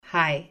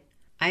Hi,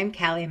 I'm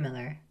Callie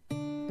Miller.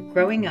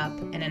 Growing up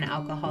in an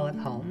alcoholic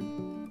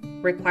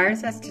home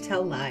requires us to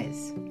tell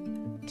lies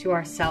to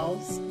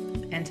ourselves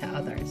and to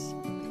others.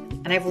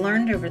 And I've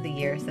learned over the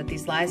years that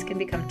these lies can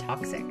become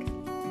toxic,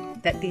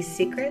 that these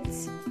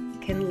secrets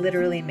can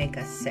literally make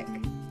us sick,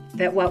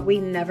 that what we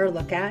never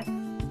look at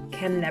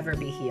can never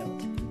be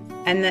healed,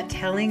 and that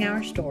telling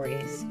our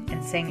stories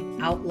and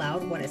saying out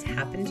loud what has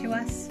happened to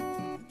us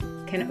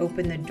can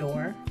open the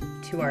door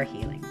to our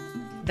healing.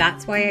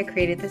 That's why I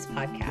created this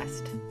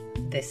podcast,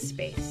 this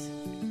space,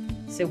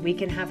 so we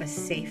can have a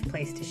safe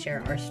place to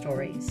share our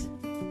stories.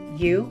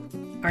 You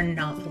are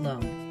not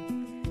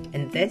alone,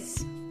 and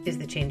this is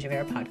the Change of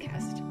Air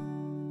podcast.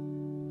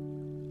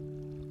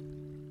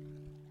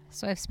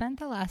 So I've spent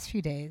the last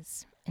few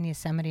days in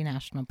Yosemite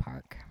National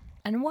Park,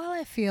 and while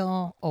I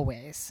feel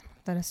always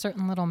that a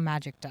certain little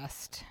magic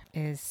dust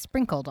is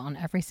sprinkled on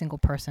every single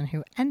person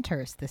who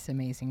enters this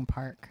amazing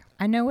park,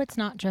 I know it's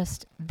not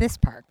just this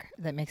park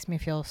that makes me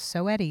feel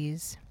so at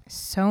ease,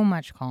 so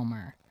much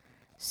calmer,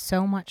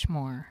 so much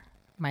more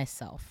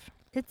myself.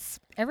 It's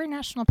every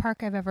national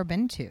park I've ever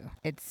been to.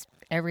 It's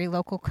every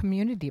local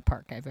community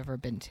park I've ever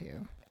been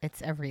to.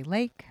 It's every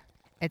lake.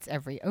 It's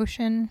every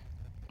ocean.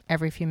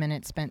 Every few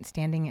minutes spent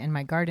standing in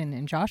my garden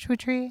in Joshua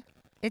Tree.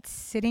 It's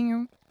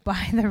sitting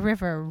by the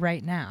river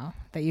right now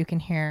that you can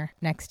hear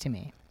next to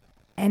me.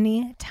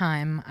 Any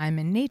time I'm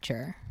in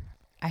nature,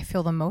 I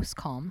feel the most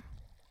calm.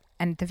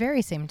 And at the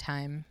very same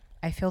time,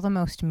 I feel the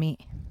most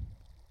me.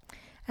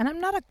 And I'm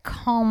not a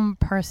calm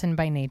person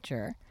by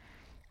nature.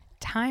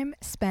 Time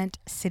spent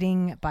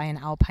sitting by an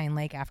alpine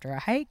lake after a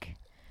hike,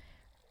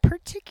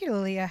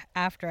 particularly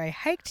after I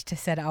hiked to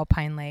said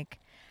alpine lake,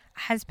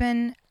 has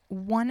been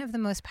one of the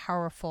most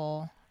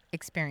powerful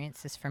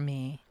experiences for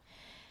me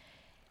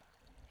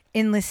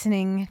in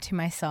listening to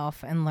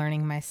myself and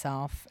learning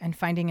myself and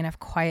finding enough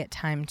quiet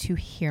time to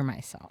hear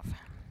myself.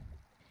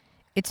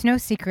 It's no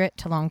secret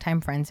to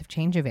longtime friends of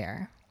Change of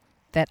Air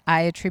that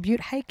I attribute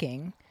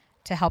hiking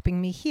to helping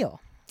me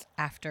heal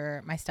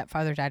after my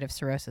stepfather died of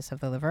cirrhosis of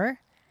the liver,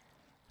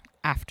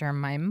 after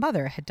my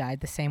mother had died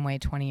the same way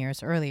 20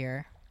 years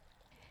earlier.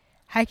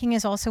 Hiking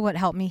is also what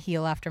helped me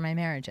heal after my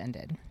marriage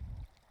ended.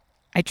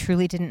 I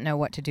truly didn't know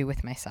what to do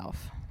with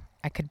myself.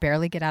 I could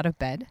barely get out of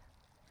bed.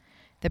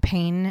 The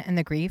pain and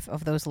the grief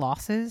of those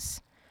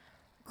losses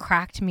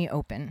cracked me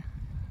open.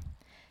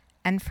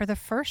 And for the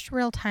first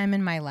real time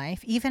in my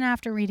life, even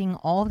after reading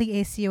all the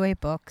ACOA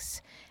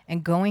books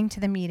and going to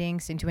the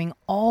meetings and doing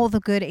all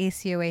the good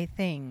ACOA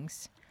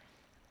things,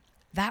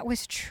 that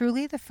was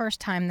truly the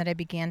first time that I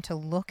began to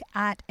look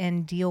at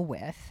and deal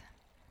with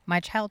my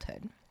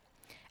childhood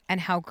and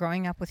how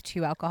growing up with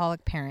two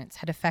alcoholic parents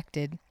had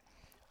affected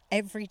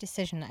every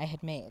decision I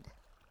had made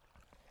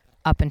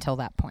up until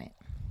that point.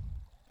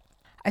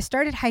 I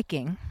started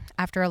hiking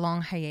after a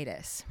long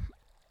hiatus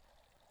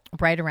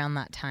right around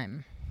that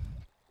time.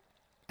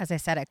 As I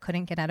said, I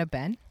couldn't get out of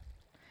bed.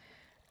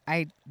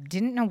 I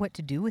didn't know what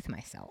to do with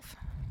myself.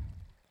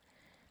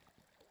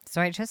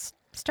 So I just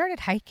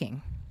started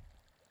hiking.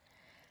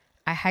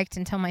 I hiked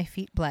until my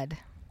feet bled.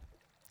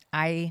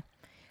 I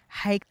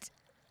hiked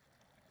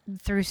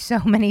through so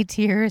many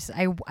tears.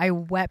 I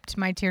wept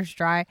my tears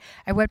dry.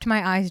 I wept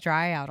my eyes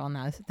dry out on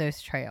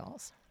those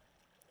trails.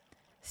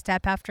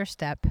 Step after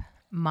step,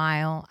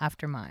 mile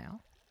after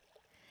mile.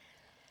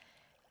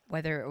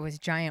 Whether it was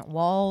giant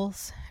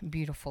walls,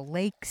 beautiful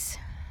lakes,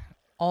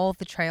 all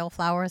the trail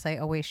flowers I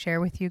always share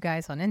with you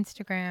guys on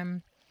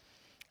Instagram,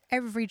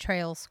 every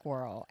trail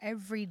squirrel,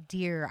 every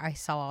deer I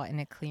saw in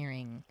a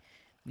clearing,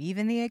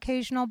 even the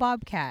occasional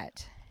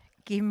bobcat,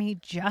 gave me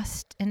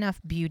just enough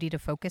beauty to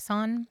focus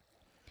on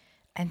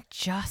and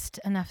just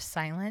enough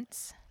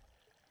silence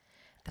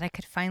that I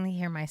could finally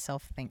hear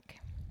myself think.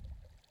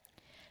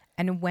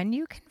 And when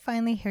you can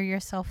finally hear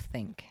yourself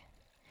think,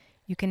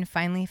 you can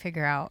finally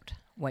figure out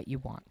what you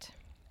want,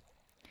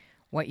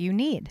 what you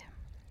need,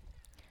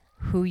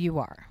 who you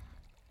are,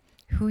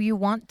 who you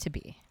want to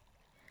be,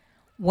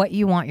 what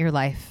you want your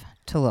life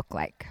to look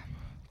like.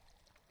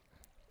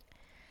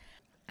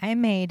 I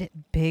made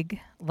big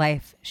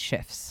life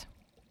shifts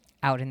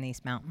out in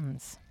these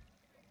mountains,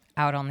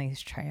 out on these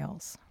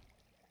trails.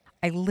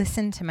 I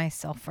listened to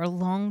myself for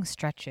long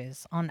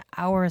stretches on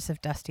hours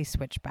of dusty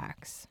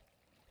switchbacks.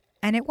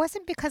 And it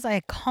wasn't because I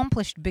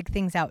accomplished big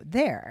things out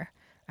there.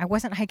 I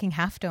wasn't hiking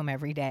Half Dome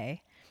every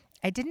day.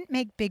 I didn't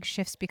make big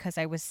shifts because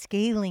I was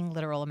scaling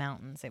literal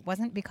mountains. It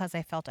wasn't because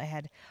I felt I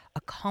had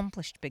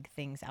accomplished big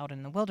things out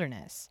in the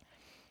wilderness.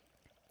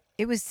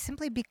 It was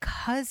simply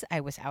because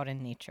I was out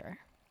in nature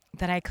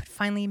that I could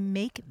finally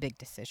make big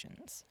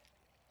decisions.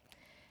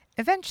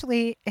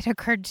 Eventually, it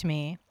occurred to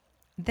me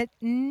that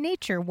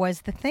nature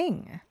was the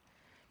thing.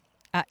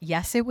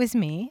 Yes, it was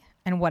me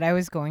and what I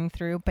was going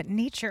through, but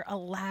nature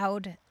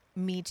allowed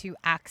me to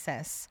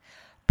access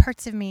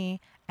parts of me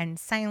and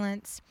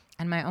silence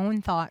and my own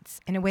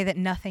thoughts in a way that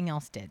nothing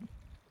else did.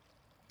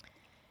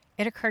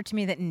 It occurred to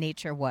me that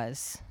nature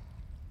was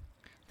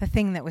the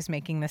thing that was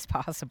making this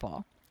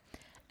possible.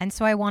 And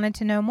so I wanted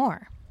to know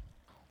more.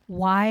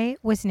 Why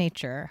was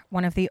nature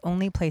one of the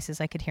only places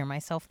I could hear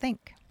myself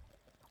think?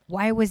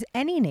 Why was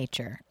any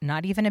nature,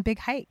 not even a big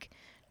hike,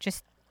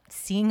 just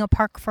seeing a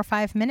park for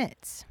 5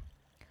 minutes?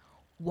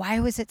 Why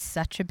was it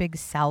such a big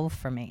salve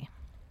for me?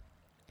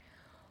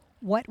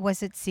 What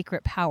was its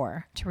secret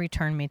power to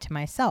return me to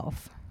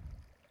myself?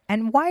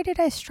 And why did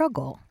I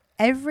struggle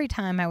every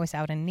time I was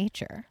out in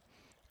nature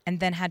and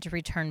then had to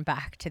return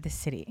back to the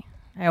city?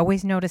 I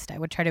always noticed I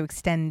would try to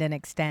extend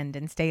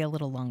and stay a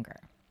little longer.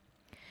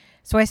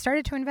 So I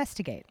started to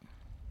investigate.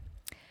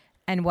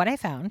 And what I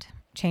found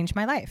changed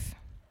my life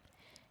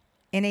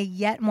in a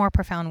yet more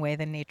profound way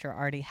than nature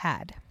already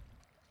had.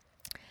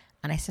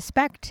 And I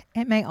suspect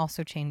it may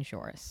also change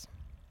yours.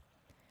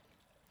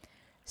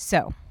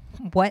 So,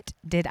 what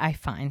did I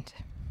find?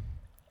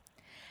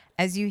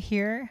 As you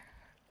hear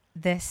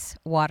this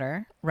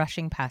water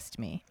rushing past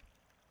me,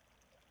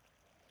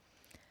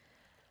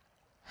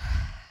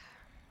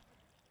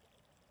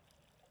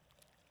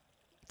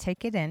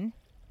 take it in.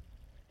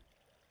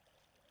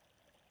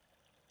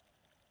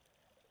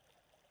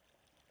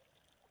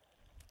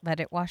 Let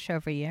it wash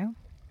over you.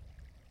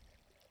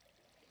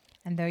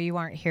 And though you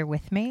aren't here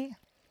with me,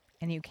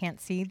 and you can't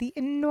see the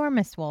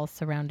enormous walls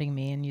surrounding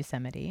me in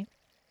Yosemite,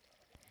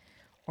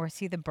 or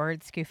see the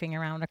birds scoofing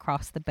around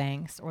across the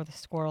banks, or the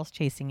squirrels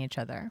chasing each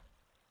other,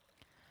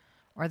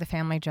 or the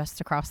family just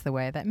across the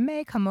way that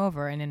may come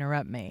over and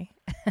interrupt me,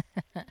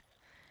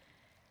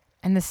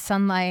 and the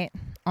sunlight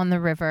on the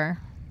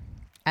river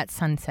at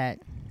sunset,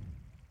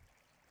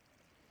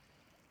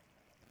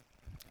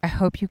 I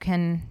hope you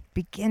can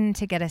begin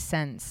to get a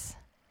sense,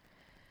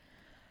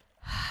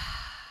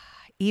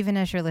 even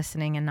as you're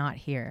listening and not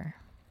here,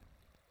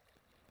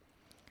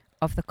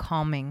 of the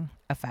calming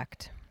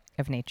effect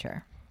of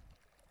nature,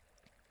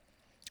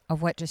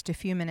 of what just a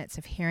few minutes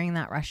of hearing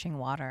that rushing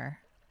water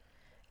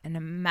and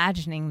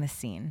imagining the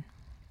scene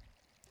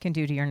can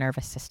do to your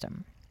nervous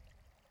system.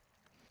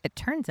 It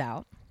turns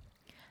out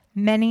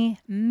many,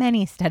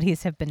 many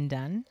studies have been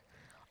done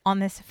on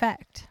this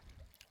effect,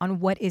 on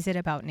what is it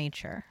about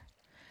nature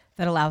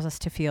that allows us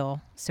to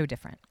feel so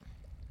different.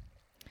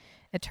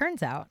 It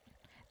turns out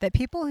that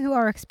people who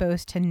are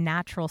exposed to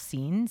natural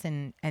scenes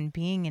and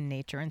being in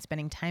nature and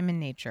spending time in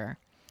nature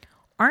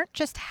aren't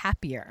just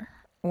happier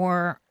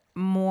or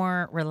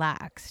more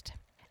relaxed.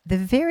 The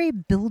very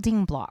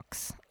building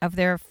blocks of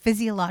their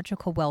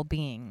physiological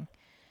well-being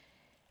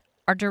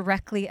are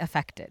directly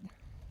affected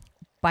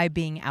by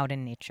being out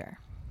in nature.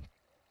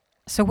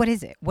 So what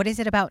is it? What is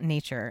it about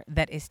nature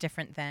that is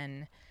different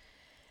than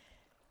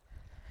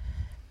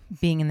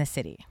being in the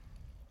city?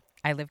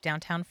 I lived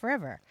downtown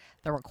forever.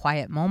 There were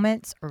quiet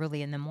moments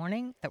early in the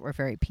morning that were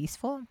very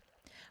peaceful,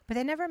 but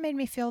they never made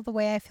me feel the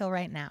way I feel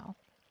right now,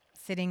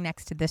 sitting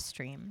next to this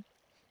stream,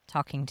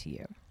 talking to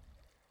you.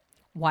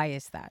 Why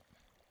is that?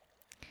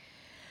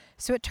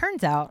 So it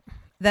turns out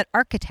that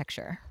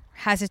architecture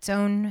has its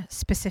own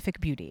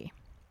specific beauty.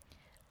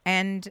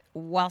 And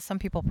while some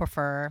people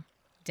prefer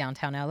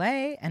downtown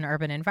LA and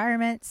urban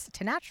environments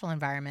to natural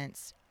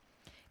environments,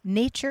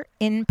 nature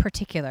in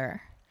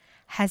particular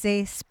has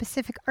a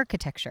specific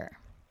architecture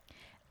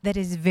that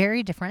is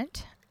very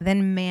different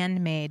than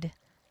man-made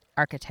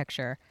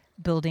architecture,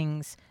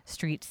 buildings,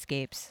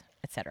 streetscapes,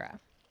 etc.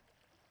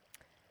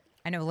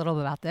 I know a little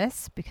bit about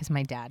this because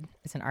my dad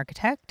is an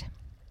architect.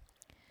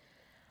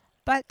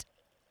 But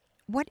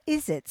what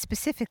is it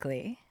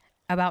specifically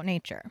about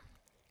nature?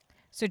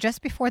 So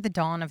just before the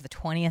dawn of the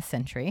 20th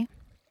century,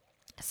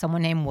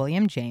 someone named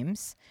William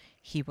James,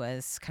 he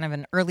was kind of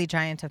an early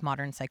giant of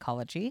modern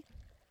psychology,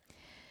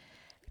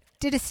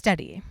 did a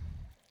study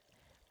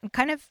and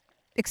kind of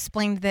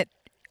explained that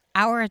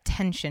our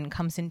attention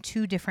comes in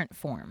two different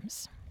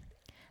forms.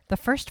 The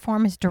first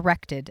form is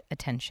directed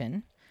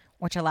attention,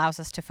 which allows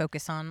us to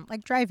focus on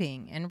like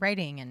driving and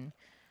writing and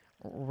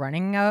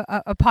running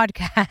a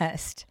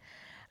podcast.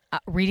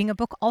 Reading a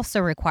book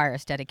also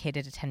requires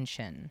dedicated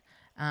attention.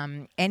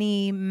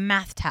 Any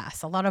math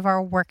tasks, a lot of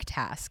our work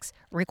tasks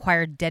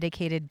require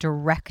dedicated,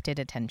 directed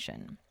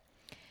attention.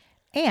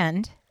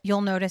 And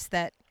you'll notice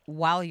that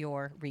while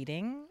you're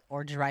reading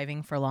or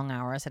driving for long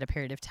hours at a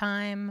period of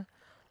time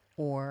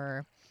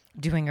or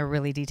doing a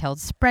really detailed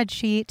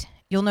spreadsheet,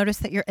 you'll notice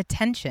that your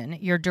attention,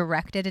 your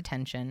directed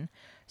attention,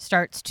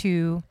 starts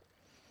to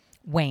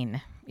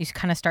wane. You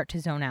kind of start to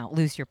zone out,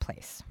 lose your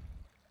place,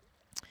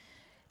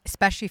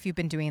 especially if you've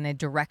been doing a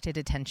directed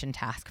attention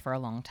task for a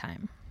long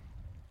time.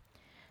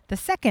 The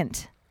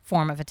second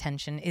form of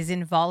attention is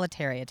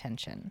involuntary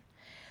attention,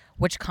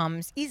 which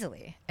comes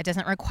easily. It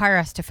doesn't require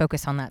us to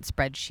focus on that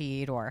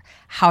spreadsheet or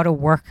how to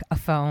work a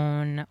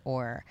phone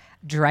or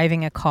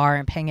driving a car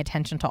and paying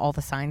attention to all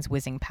the signs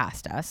whizzing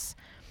past us.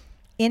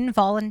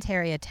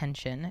 Involuntary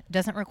attention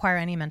doesn't require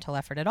any mental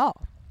effort at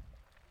all.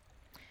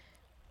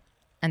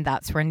 And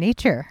that's where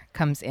nature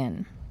comes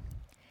in.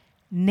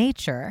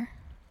 Nature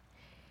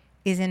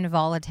is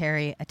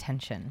involuntary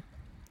attention.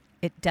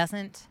 It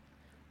doesn't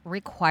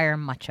require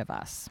much of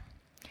us.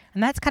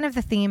 And that's kind of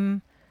the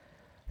theme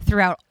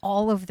throughout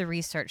all of the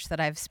research that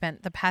I've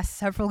spent the past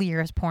several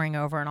years poring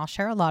over, and I'll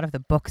share a lot of the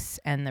books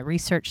and the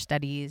research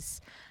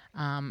studies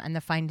and the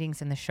findings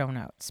in the show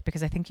notes,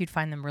 because I think you'd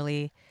find them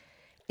really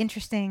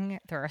interesting.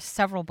 There are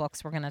several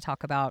books we're going to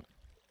talk about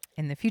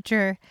in the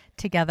future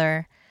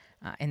together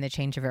in the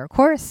Change of Air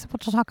course,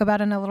 which we'll talk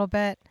about in a little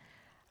bit.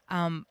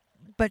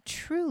 But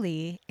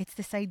truly, it's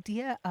this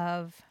idea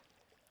of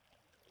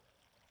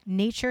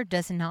nature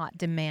does not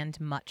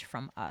demand much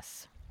from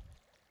us.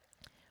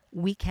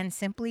 We can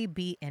simply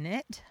be in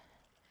it.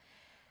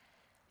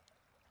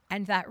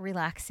 And that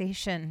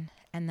relaxation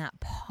and that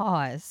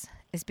pause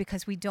is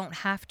because we don't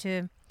have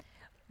to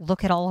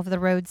look at all of the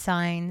road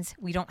signs.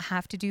 We don't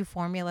have to do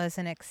formulas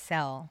in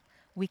Excel.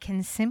 We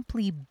can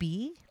simply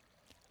be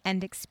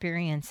and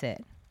experience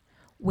it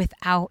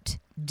without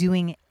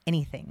doing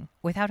anything,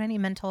 without any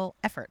mental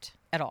effort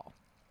at all.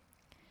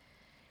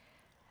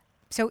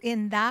 So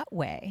in that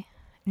way,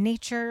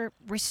 nature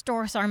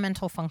restores our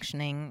mental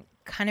functioning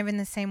kind of in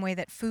the same way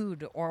that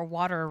food or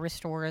water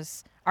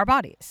restores our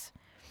bodies.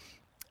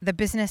 The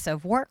business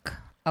of work,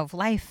 of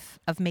life,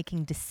 of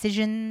making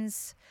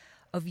decisions,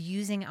 of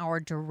using our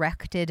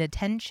directed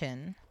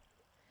attention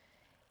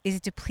is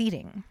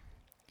depleting.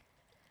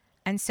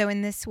 And so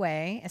in this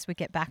way, as we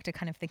get back to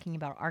kind of thinking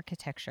about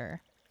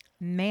architecture,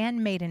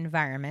 man-made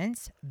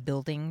environments,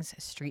 buildings,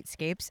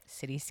 streetscapes,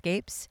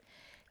 cityscapes,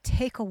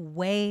 take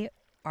away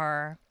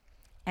our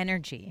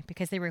energy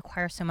because they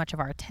require so much of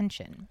our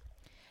attention.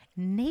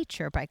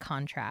 Nature, by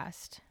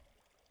contrast,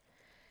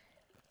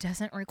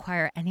 doesn't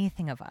require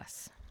anything of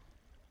us.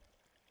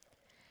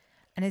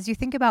 And as you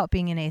think about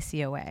being an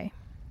ACOA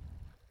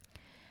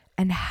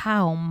and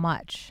how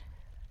much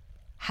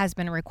has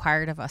been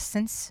required of us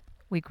since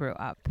we grew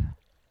up,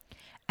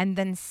 and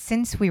then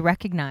since we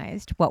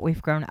recognized what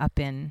we've grown up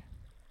in,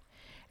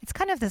 it's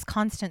kind of this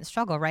constant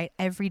struggle, right?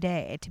 Every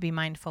day to be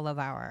mindful of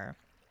our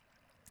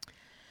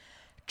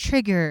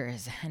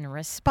triggers and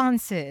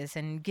responses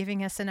and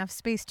giving us enough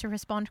space to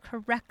respond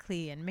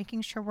correctly and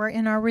making sure we're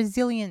in our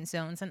resilient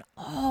zones and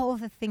all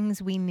the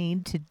things we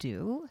need to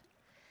do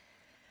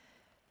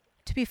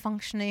to be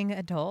functioning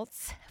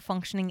adults,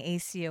 functioning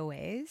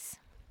ACOAs.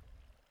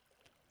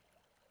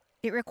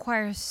 It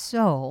requires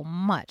so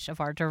much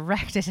of our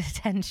directed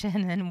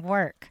attention and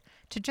work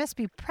to just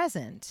be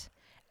present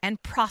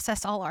and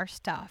process all our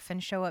stuff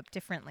and show up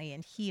differently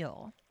and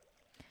heal.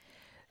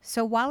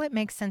 So while it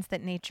makes sense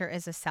that nature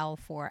is a cell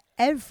for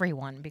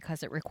everyone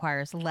because it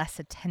requires less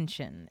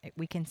attention,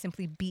 we can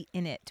simply be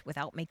in it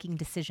without making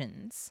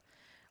decisions,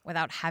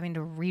 without having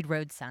to read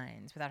road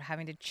signs, without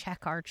having to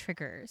check our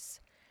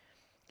triggers.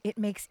 It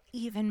makes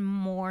even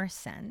more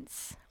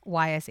sense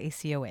why, as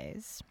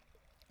ACOAs,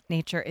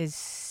 nature is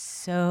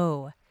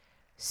so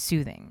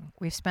soothing.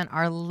 We've spent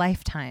our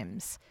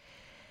lifetimes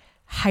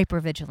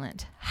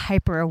hyper-vigilant,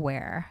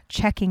 hyper-aware,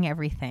 checking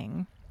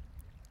everything.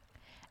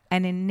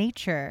 And in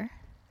nature,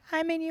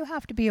 I mean, you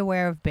have to be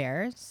aware of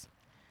bears.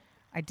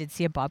 I did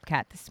see a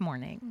bobcat this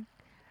morning.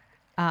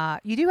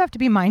 You do have to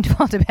be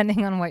mindful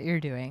depending on what you're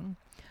doing.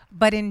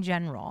 But in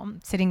general,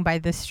 sitting by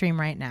this stream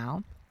right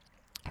now,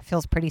 it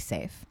feels pretty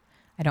safe.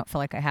 I don't feel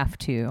like I have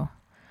to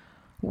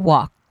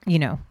walk,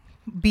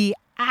 be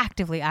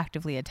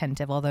actively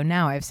attentive. Although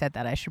now I've said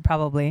that, I should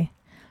probably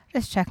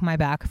just check my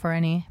back for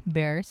any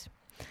bears.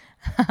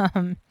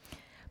 But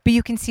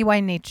you can see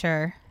why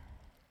nature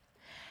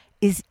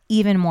is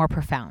even more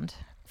profound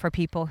for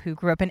people who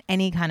grew up in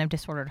any kind of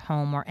disordered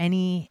home or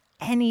any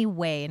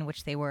way in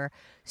which they were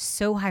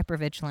so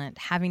hypervigilant,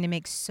 having to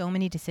make so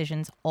many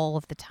decisions all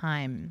of the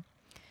time.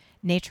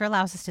 Nature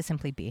allows us to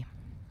simply be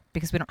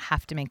because we don't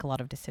have to make a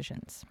lot of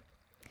decisions.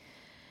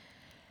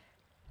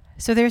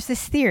 So there's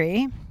this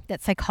theory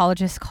that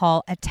psychologists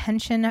call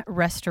attention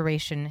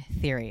restoration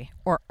theory,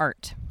 or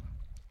ART,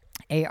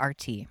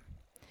 A-R-T.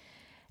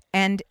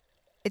 And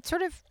it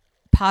sort of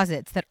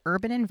posits that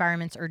urban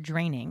environments are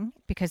draining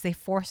because they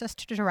force us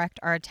to direct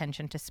our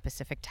attention to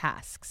specific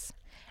tasks.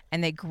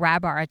 And they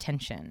grab our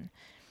attention,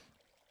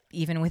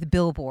 even with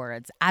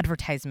billboards,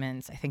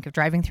 advertisements. I think of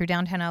driving through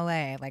downtown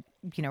LA,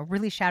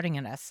 really shouting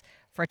at us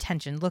for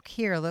attention. Look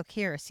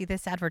here, see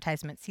this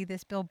advertisement, see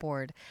this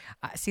billboard,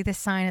 see this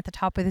sign at the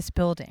top of this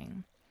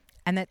building.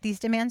 And that these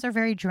demands are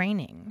very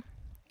draining.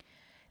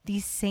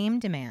 These same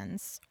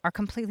demands are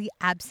completely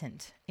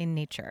absent in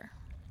nature.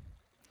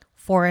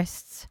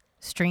 Forests,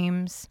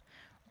 streams,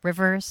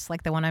 rivers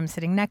like the one I'm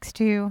sitting next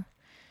to,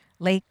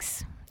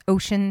 lakes,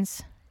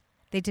 oceans,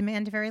 they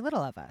demand very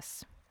little of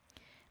us.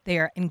 They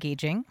are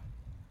engaging,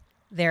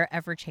 they're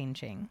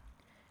ever-changing,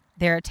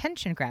 they're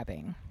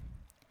attention-grabbing,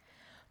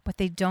 but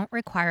they don't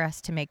require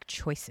us to make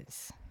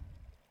choices,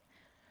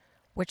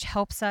 which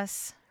helps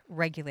us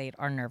regulate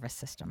our nervous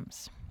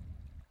systems.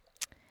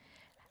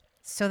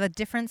 So the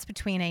difference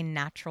between a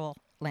natural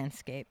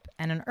landscape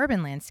and an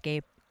urban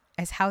landscape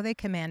is how they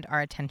command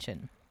our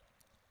attention.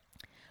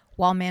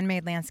 While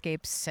man-made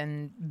landscapes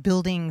and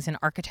buildings and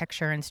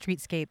architecture and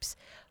streetscapes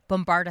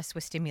bombard us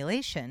with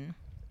stimulation,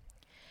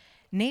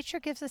 nature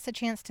gives us a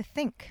chance to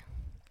think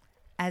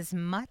as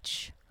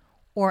much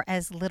or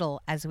as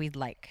little as we'd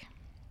like.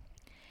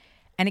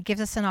 And it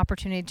gives us an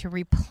opportunity to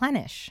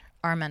replenish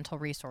our mental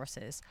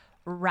resources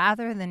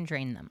rather than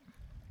drain them.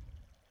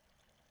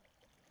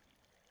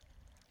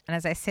 And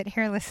as I sit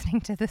here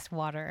listening to this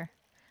water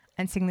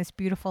and seeing this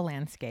beautiful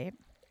landscape,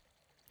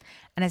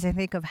 and as I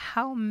think of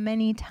how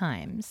many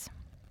times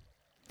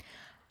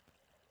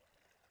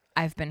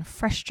I've been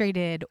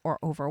frustrated or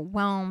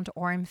overwhelmed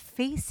or I'm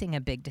facing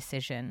a big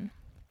decision,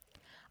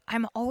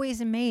 I'm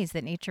always amazed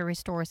that nature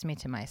restores me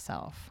to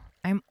myself.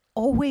 I'm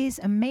always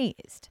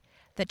amazed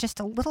that just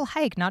a little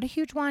hike, not a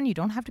huge one, you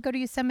don't have to go to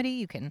Yosemite,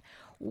 you can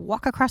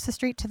walk across the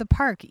street to the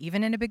park,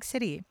 even in a big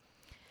city.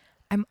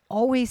 I'm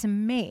always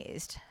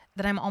amazed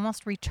that I'm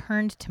almost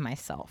returned to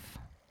myself,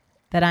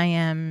 that I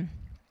am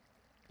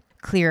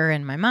clearer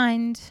in my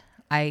mind,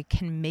 I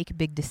can make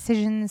big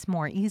decisions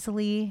more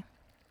easily,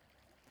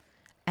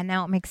 and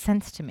now it makes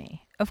sense to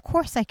me. Of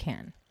course I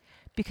can,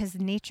 because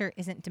nature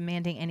isn't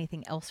demanding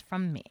anything else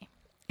from me.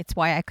 It's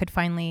why I could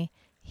finally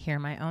hear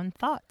my own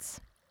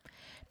thoughts,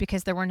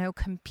 because there were no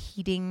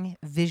competing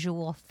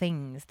visual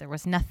things. There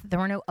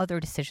were no other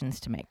decisions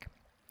to make.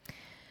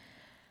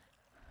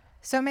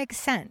 So it makes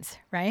sense,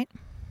 right?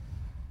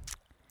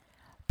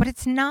 But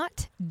it's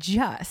not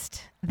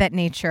just that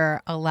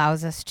nature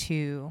allows us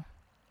to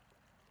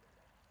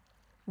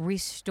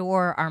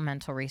restore our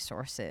mental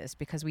resources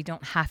because we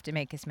don't have to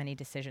make as many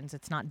decisions.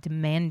 It's not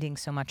demanding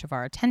so much of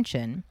our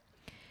attention.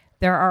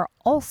 There are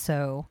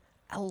also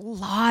a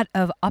lot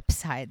of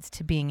upsides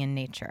to being in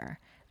nature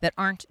that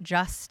aren't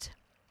just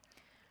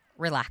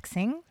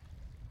relaxing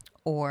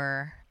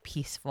or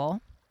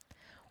peaceful,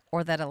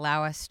 or that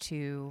allow us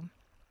to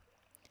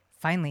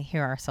finally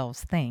hear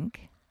ourselves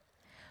think.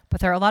 But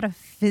there are a lot of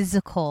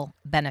physical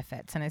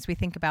benefits. And as we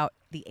think about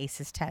the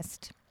ACEs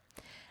test,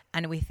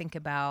 and we think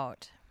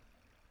about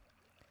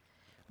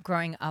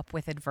growing up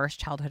with adverse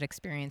childhood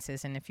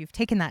experiences, and if you've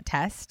taken that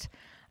test,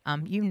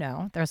 you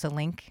know there's a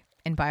link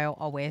in bio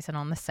always and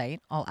on the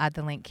site. I'll add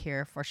the link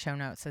here for show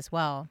notes as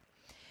well,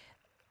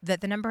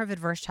 that the number of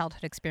adverse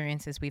childhood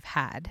experiences we've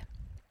had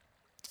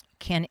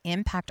can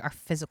impact our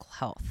physical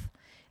health.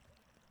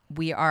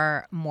 We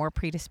are more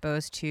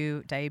predisposed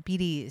to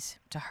diabetes,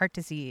 to heart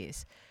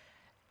disease,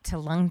 to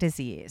lung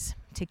disease,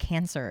 to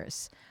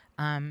cancers.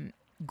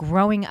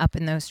 Growing up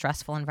in those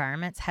stressful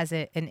environments has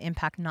an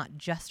impact not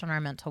just on our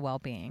mental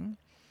well-being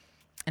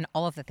and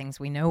all of the things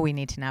we know we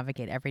need to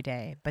navigate every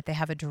day, but they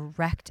have a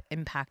direct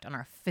impact on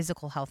our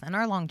physical health and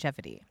our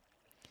longevity.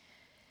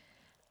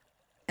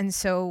 And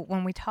so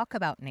when we talk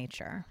about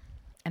nature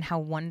and how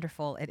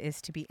wonderful it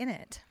is to be in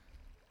it,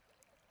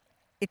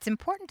 it's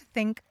important to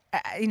think,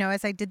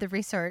 as I did the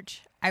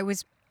research, I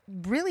was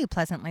really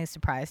pleasantly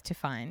surprised to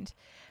find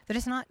that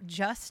it's not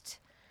just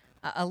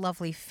a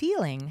lovely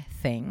feeling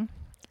thing.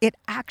 It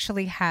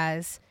actually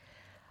has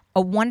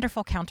a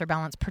wonderful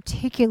counterbalance,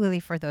 particularly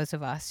for those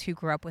of us who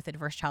grew up with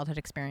adverse childhood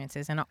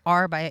experiences and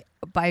are,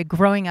 by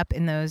growing up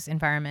in those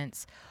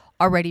environments,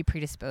 already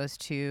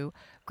predisposed to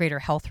greater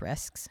health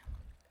risks.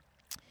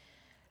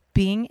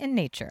 Being in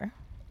nature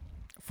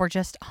for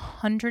just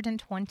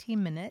 120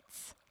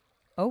 minutes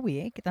a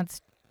week,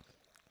 that's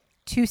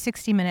 2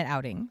 60-minute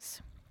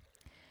outings,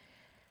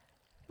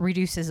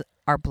 reduces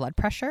our blood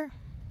pressure,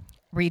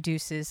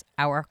 reduces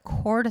our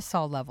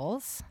cortisol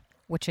levels,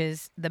 which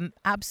is the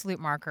absolute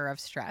marker of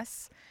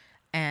stress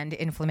and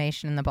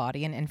inflammation in the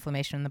body. And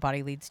inflammation in the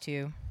body leads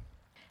to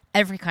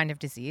every kind of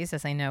disease.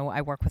 As I know,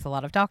 I work with a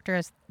lot of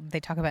doctors.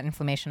 They talk about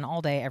inflammation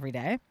all day, every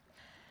day.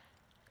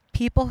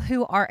 People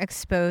who are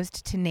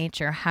exposed to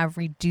nature have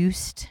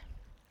reduced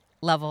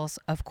levels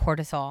of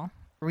cortisol,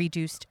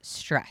 reduced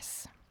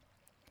stress,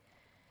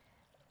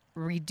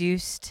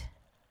 reduced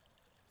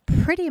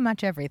pretty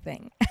much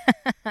everything.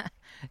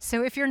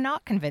 So if you're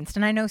not convinced,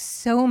 and I know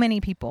so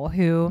many people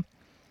who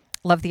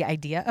love the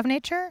idea of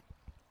nature,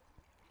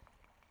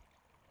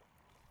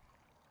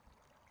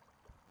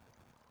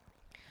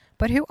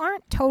 but who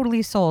aren't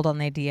totally sold on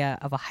the idea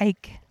of a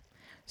hike,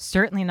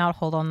 certainly not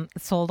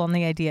sold on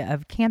the idea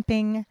of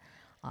camping,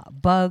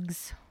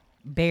 bugs,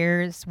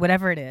 bears,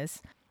 whatever it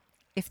is.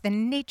 If the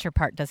nature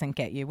part doesn't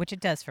get you, which it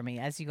does for me,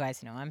 as you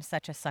guys know, I'm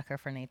such a sucker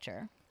for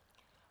nature.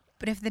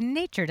 But if the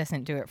nature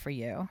doesn't do it for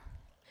you,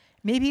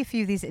 maybe a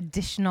few of these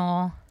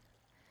additional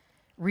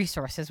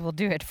resources will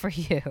do it for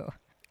you.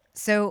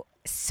 So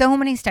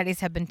many studies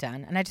have been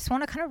done, and I just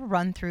want to kind of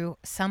run through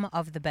some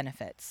of the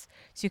benefits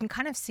so you can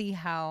kind of see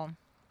how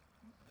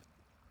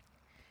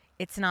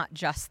it's not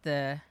just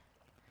the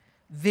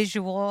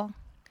visual,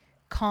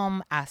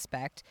 calm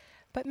aspect,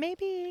 but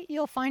maybe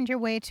you'll find your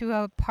way to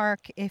a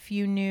park if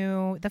you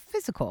knew the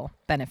physical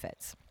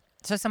benefits.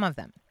 So some of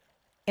them.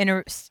 In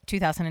a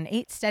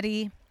 2008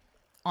 study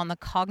on the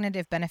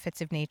cognitive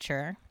benefits of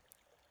nature,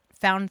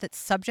 found that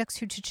subjects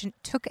who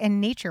took a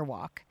nature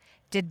walk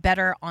did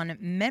better on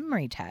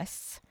memory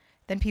tests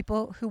than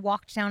people who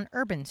walked down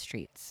urban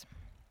streets.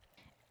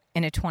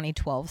 In a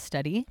 2012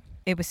 study,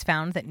 it was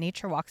found that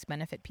nature walks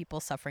benefit people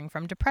suffering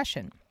from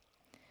depression.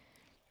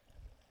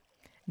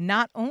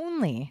 Not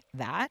only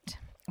that,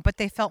 but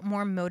they felt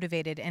more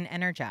motivated and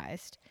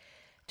energized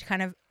to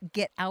kind of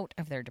get out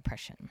of their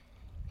depression.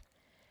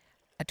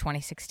 A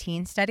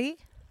 2016 study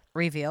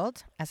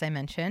revealed, as I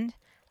mentioned,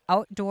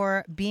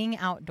 being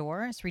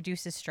outdoors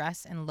reduces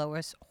stress and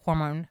lowers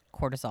hormone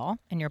cortisol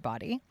in your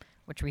body,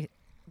 which we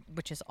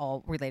which is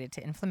all related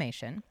to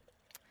inflammation.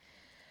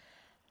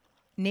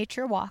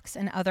 Nature walks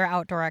and other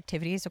outdoor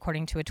activities,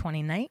 according to a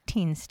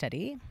 2019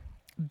 study,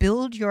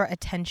 build your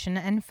attention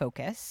and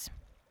focus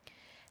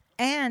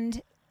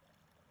and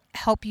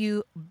help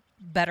you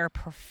better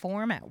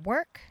perform at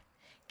work,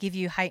 give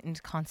you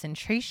heightened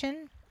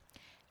concentration,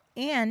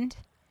 and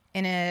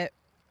in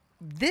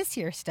this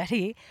year's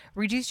study,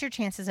 reduce your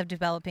chances of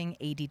developing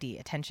ADD,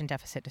 attention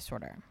deficit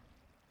disorder.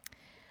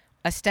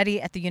 A study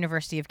at the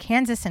University of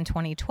Kansas in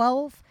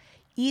 2012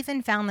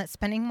 even found that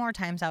spending more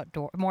time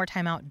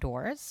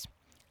outdoors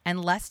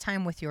and less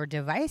time with your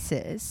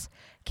devices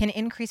can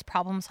increase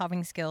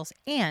problem-solving skills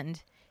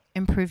and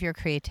improve your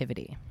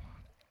creativity.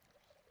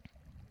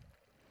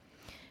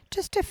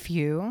 Just a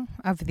few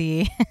of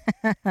the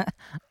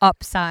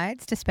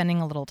upsides to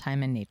spending a little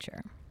time in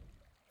nature.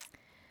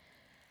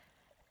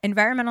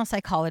 Environmental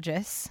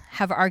psychologists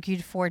have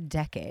argued for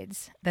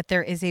decades that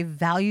there is a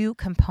value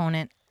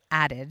component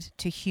added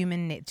to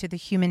the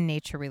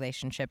human-nature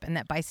relationship, and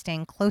that by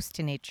staying close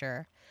to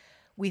nature,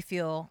 we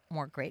feel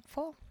more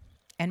grateful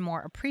and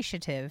more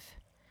appreciative,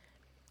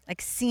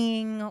 like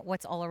seeing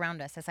what's all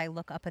around us. As I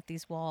look up at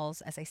these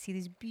walls, as I see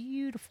these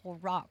beautiful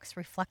rocks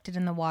reflected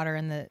in the water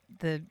and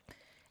the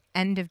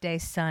end of day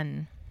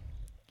sun,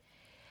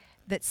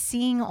 that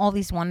seeing all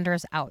these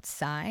wonders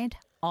outside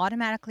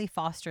automatically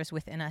fosters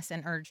within us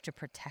an urge to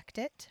protect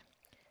it,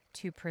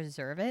 to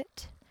preserve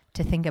it,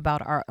 to think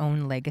about our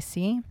own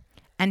legacy,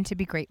 and to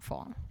be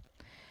grateful.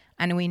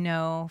 And we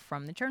know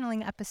from the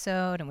journaling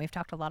episode, and we've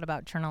talked a lot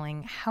about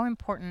journaling, how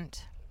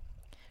important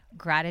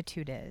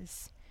gratitude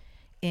is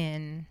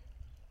in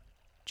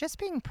just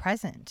being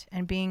present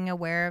and being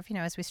aware of,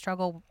 as we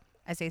struggle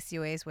as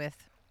ACOAs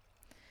with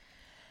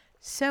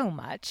so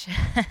much,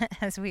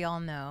 as we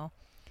all know,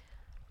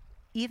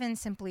 even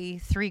simply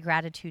 3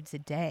 gratitudes a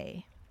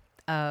day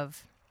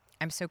of,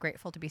 I'm so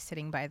grateful to be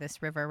sitting by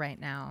this river right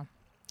now.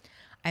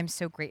 I'm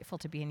so grateful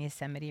to be in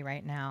Yosemite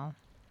right now.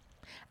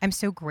 I'm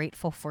so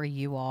grateful for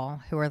you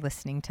all who are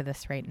listening to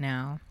this right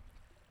now.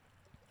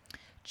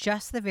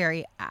 Just the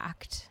very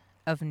act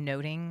of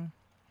noting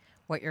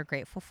what you're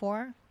grateful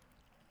for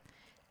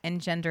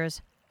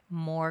engenders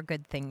more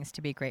good things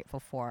to be grateful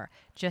for.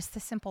 Just the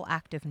simple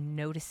act of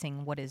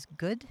noticing what is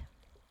good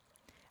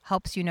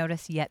helps you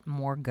notice yet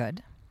more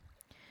good,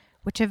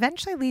 which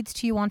eventually leads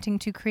to you wanting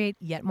to create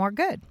yet more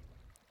good.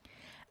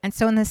 And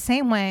so in the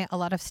same way, a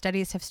lot of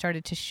studies have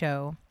started to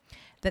show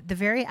that the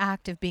very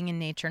act of being in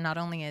nature not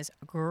only is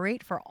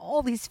great for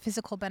all these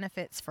physical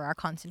benefits, for our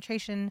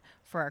concentration,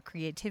 for our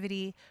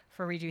creativity,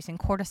 for reducing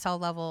cortisol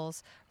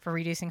levels, for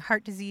reducing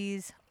heart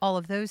disease, all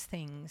of those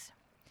things,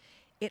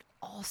 it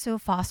also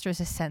fosters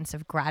a sense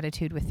of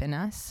gratitude within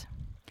us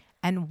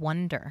and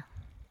wonder.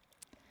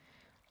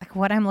 Like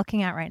what I'm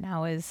looking at right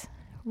now is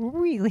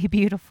really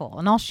beautiful,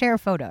 and I'll share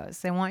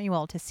photos. I want you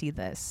all to see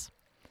this.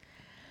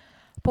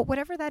 But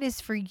whatever that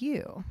is for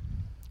you,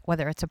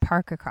 whether it's a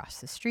park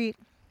across the street,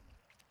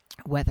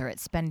 whether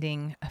it's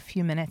spending a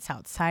few minutes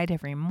outside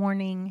every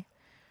morning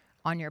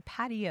on your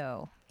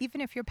patio,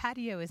 even if your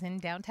patio is in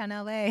downtown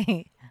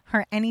LA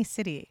or any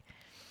city,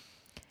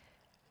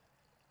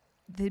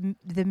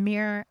 the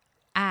mere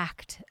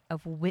act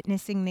of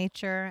witnessing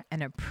nature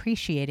and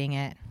appreciating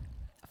it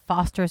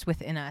fosters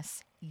within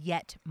us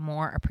yet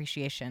more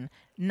appreciation,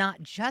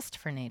 not just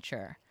for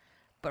nature,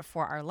 but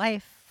for our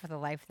life, for the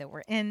life that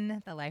we're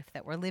in, the life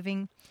that we're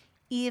living.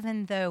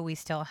 Even though we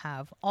still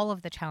have all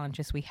of the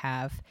challenges we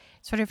have,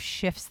 it sort of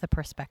shifts the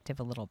perspective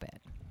a little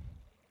bit.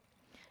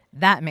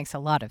 That makes a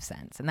lot of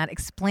sense, and that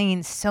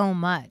explains so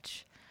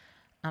much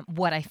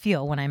what I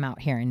feel when I'm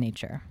out here in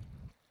nature.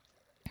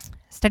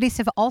 Studies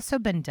have also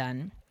been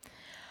done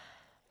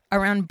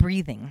around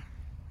breathing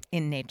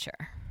in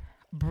nature,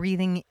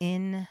 breathing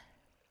in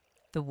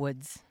the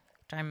woods.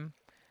 I'm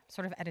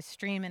sort of at a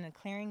stream and a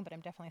clearing, but I'm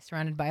definitely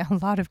surrounded by a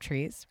lot of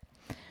trees.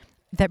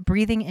 That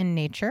breathing in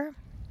nature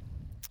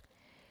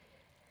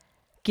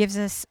gives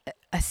us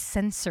a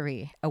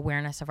sensory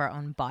awareness of our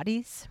own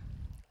bodies,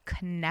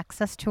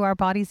 connects us to our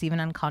bodies even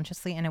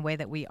unconsciously in a way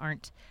that we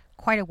aren't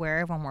quite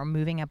aware of when we're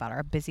moving about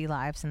our busy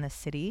lives in the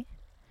city.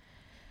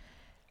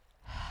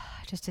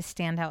 Just to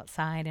stand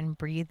outside and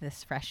breathe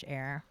this fresh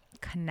air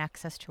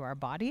connects us to our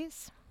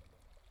bodies,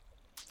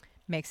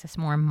 makes us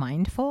more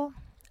mindful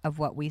of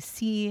what we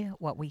see,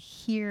 what we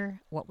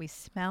hear, what we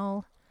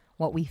smell,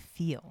 what we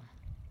feel.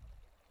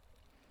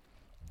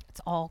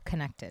 It's all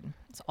connected.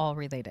 It's all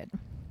related,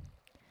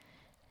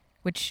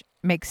 which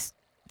makes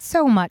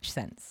so much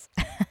sense.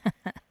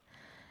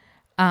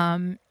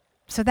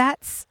 So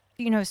that's,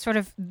 sort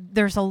of,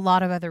 there's a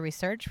lot of other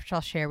research, which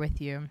I'll share with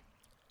you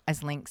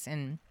as links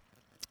in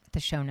the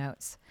show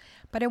notes.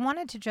 But I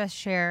wanted to just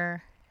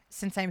share,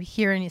 since I'm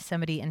here in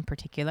Yosemite in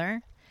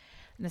particular,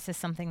 and this is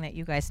something that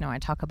you guys know I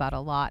talk about a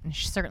lot and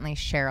certainly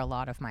share a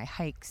lot of my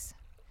hikes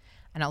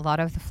and a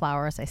lot of the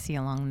flowers I see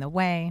along the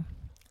way,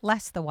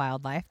 less the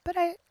wildlife, but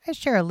I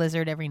share a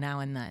lizard every now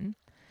and then.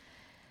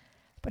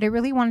 But I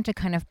really wanted to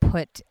kind of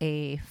put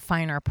a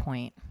finer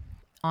point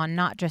on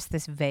not just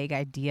this vague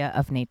idea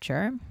of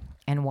nature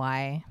and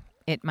why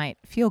it might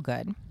feel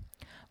good,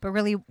 but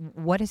really,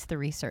 what is the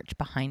research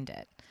behind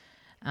it?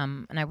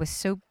 And I was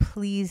so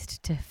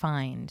pleased to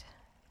find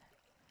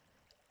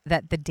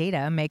that the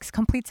data makes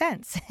complete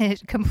sense.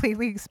 It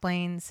completely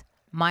explains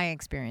my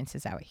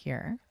experiences out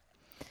here.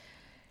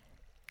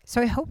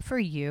 So I hope for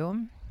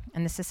you,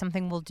 and this is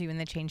something we'll do in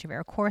the Change of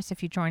Air course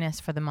if you join us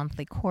for the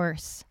monthly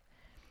course,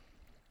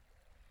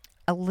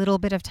 a little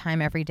bit of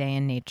time every day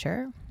in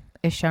nature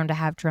is shown to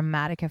have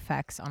dramatic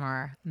effects on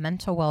our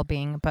mental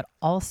well-being, but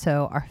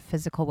also our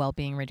physical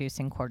well-being,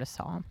 reducing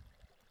cortisol.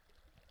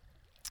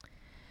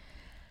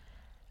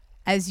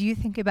 As you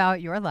think about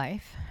your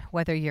life,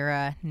 whether you're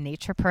a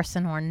nature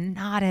person or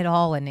not at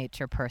all a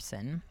nature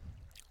person,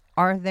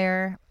 are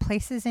there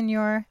places in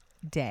your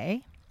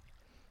day,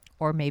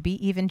 or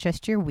maybe even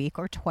just your week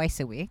or twice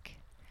a week,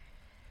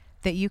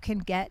 that you can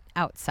get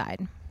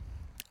outside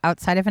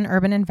of an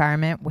urban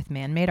environment with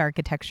man-made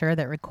architecture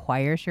that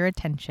requires your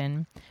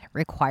attention,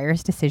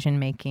 requires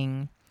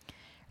decision-making,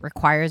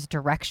 requires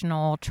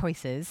directional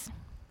choices?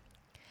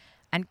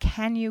 And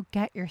can you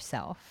get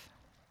yourself,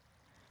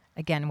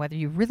 again, whether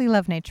you really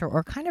love nature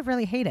or kind of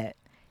really hate it,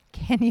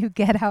 can you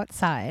get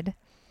outside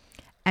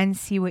and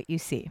see what you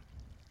see?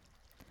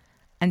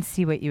 And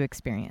see what you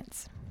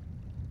experience?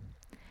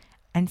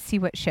 And see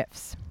what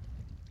shifts?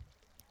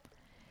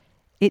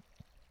 It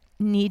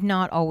need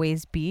not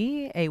always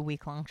be a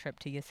week-long trip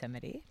to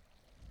Yosemite.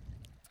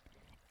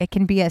 It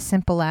can be as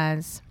simple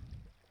as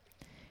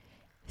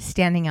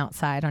standing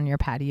outside on your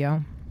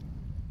patio,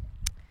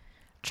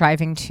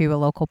 driving to a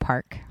local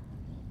park,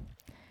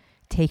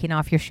 taking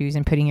off your shoes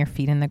and putting your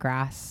feet in the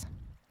grass,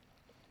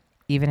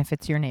 even if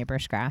it's your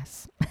neighbor's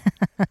grass,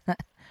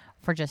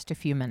 for just a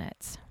few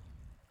minutes.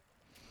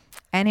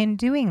 And in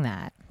doing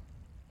that,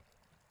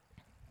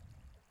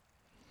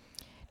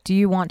 do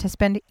you want to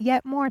spend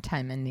yet more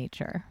time in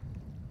nature?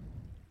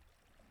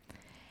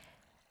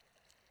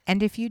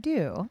 And if you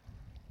do,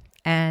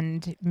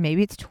 and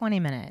maybe it's 20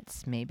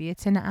 minutes, maybe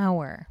it's an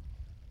hour,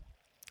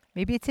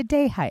 maybe it's a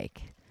day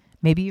hike,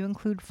 maybe you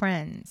include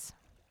friends.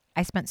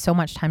 I spent so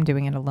much time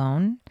doing it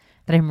alone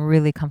that I'm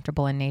really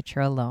comfortable in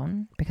nature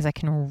alone because I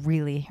can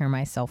really hear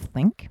myself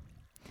think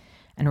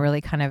and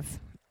really kind of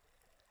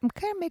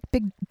make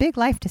big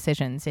life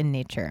decisions in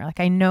nature.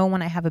 Like I know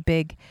when I have a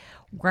big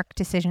work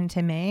decision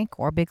to make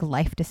or a big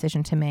life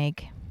decision to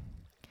make,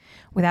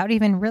 without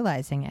even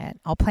realizing it,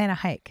 I'll plan a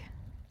hike.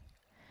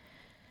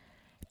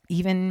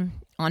 Even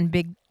on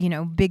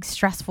big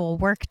stressful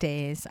work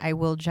days, I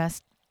will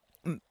just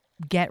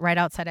get right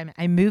outside.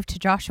 I moved to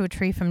Joshua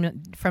Tree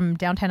from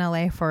downtown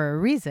LA for a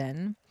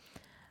reason.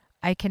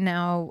 I can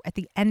now, at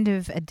the end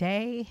of a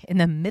day, in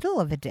the middle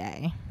of a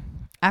day,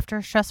 after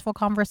a stressful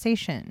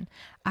conversation,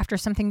 after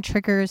something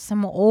triggers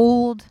some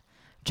old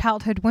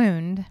childhood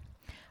wound,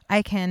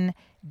 I can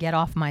get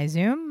off my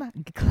Zoom,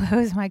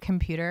 close my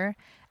computer,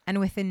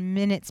 and within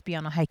minutes be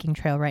on a hiking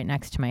trail right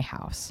next to my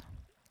house.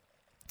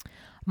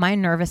 My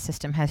nervous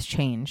system has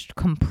changed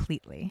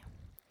completely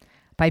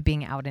by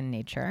being out in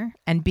nature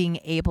and being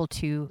able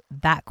to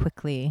that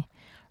quickly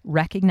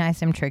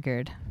recognize I'm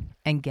triggered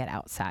and get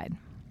outside.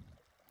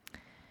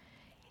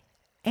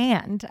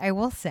 And I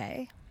will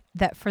say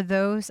that for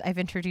those I've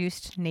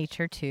introduced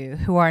nature to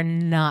who are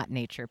not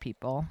nature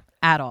people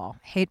at all,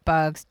 hate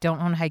bugs,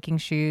 don't own hiking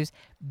shoes,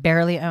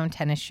 barely own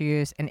tennis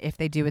shoes, and if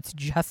they do, it's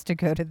just to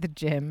go to the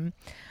gym,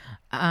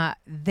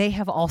 they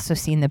have also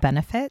seen the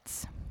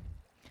benefits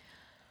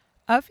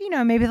of,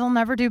 maybe they'll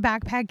never do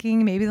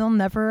backpacking, maybe they'll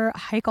never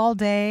hike all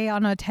day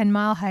on a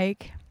 10-mile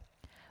hike,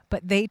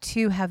 but they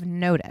too have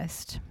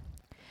noticed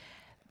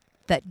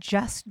that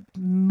just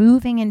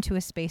moving into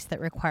a space that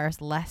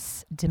requires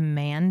less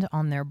demand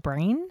on their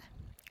brain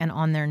and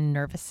on their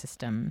nervous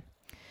system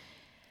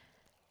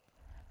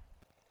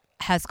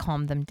has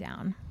calmed them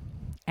down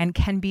and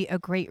can be a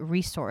great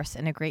resource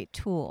and a great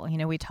tool.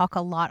 We talk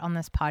a lot on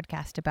this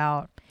podcast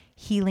about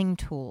healing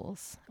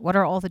tools. What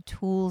are all the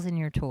tools in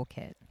your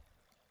toolkit?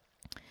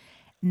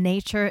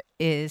 Nature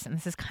is, and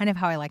this is kind of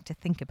how I like to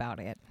think about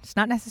it, it's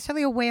not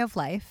necessarily a way of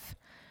life,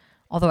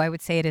 although I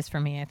would say it is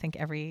for me. I think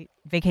every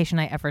vacation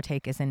I ever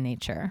take is in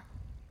nature.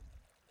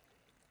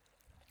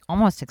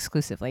 Almost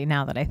exclusively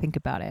now that I think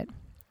about it.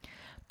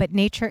 But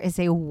nature is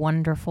a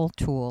wonderful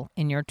tool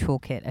in your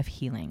toolkit of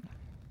healing.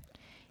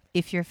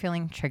 If you're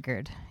feeling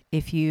triggered,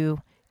 if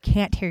you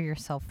can't hear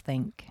yourself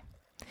think,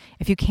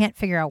 if you can't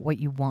figure out what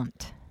you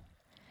want,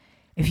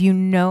 if you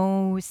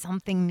know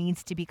something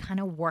needs to be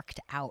kind of worked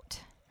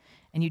out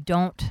and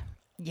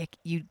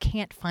you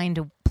can't find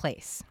a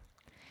place,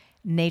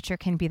 nature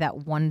can be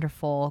that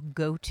wonderful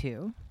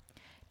go-to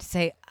to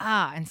say,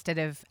 instead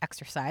of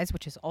exercise,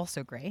 which is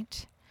also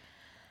great,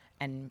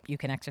 and you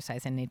can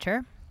exercise in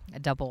nature, a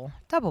double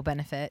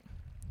benefit,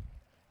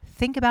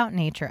 think about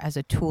nature as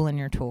a tool in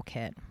your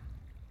toolkit.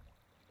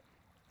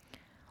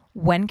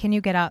 When can you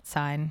get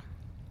outside?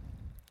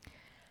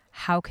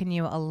 How can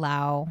you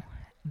allow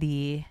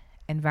the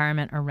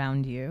environment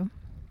around you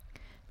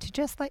to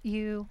just let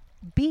you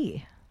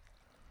be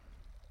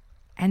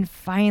and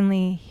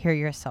finally hear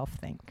yourself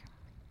think?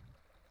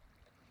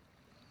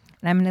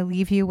 And I'm going to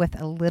leave you with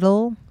a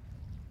little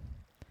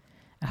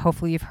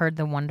Hopefully you've heard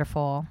the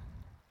wonderful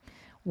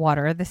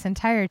water this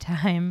entire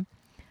time,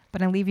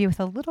 but I'll leave you with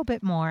a little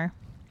bit more.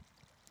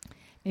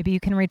 Maybe you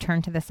can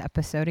return to this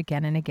episode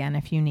again and again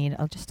if you need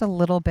just a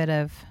little bit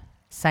of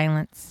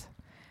silence,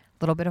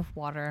 a little bit of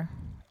water,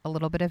 a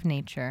little bit of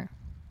nature.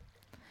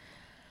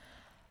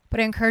 But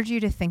I encourage you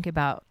to think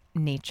about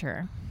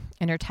nature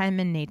and your time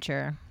in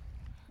nature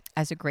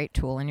as a great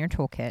tool in your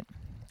toolkit.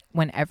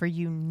 Whenever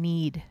you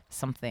need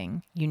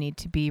something, you need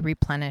to be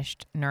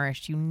replenished,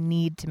 nourished, you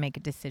need to make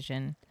a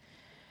decision.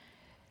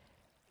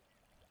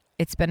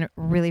 It's been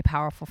really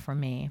powerful for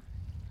me.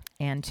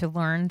 And to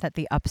learn that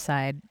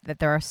that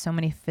there are so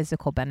many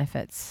physical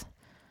benefits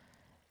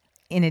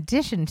in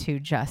addition to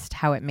just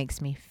how it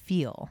makes me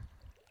feel,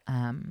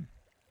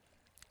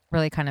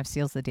 really kind of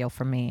seals the deal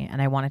for me.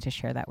 And I wanted to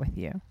share that with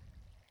you.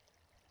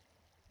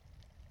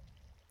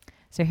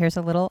 So here's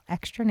a little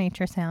extra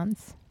nature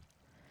sounds.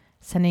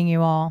 Sending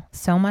you all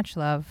so much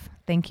love.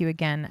 Thank you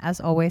again,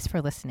 as always,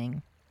 for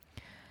listening.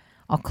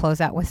 I'll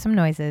close out with some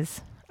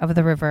noises of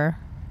the river.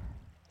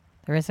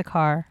 There is a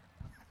car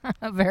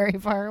very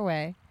far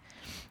away.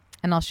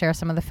 And I'll share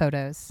some of the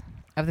photos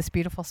of this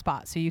beautiful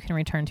spot so you can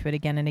return to it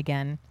again and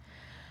again,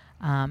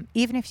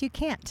 even if you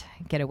can't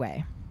get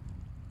away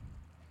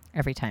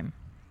every time.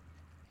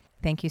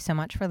 Thank you so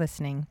much for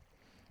listening.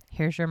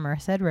 Here's your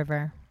Merced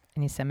River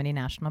in Yosemite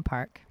National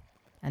Park.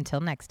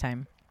 Until next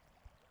time.